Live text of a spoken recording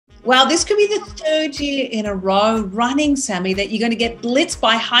Well, this could be the third year in a row running, Sami, that you're going to get blitzed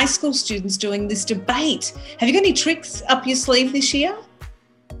by high school students doing this debate. Have you got any tricks up your sleeve this year?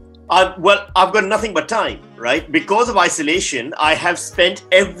 Well, I've got nothing but time, right? Because of isolation, I have spent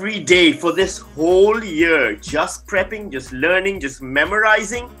every day for this whole year just prepping, just learning, just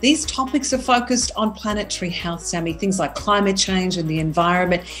memorizing. These topics are focused on planetary health, Sami, things like climate change and the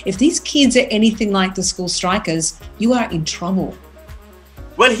environment. If these kids are anything like the school strikers, you are in trouble.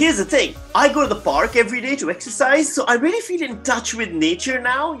 Well, here's the thing. I go to the park every day to exercise, so I really feel in touch with nature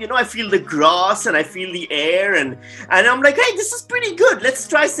now. You know, I feel the grass and I feel the air and I'm like, hey, this is pretty good. Let's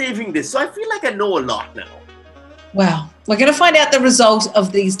try saving this. So I feel like I know a lot now. Wow. We're going to find out the result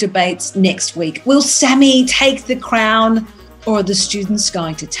of these debates next week. Will Sami take the crown, or are the students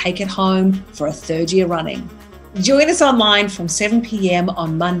going to take it home for a third year running? Join us online from 7 p.m.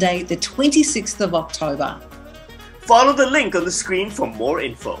 on Monday, the 26th of October. Follow the link on the screen for more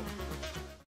info.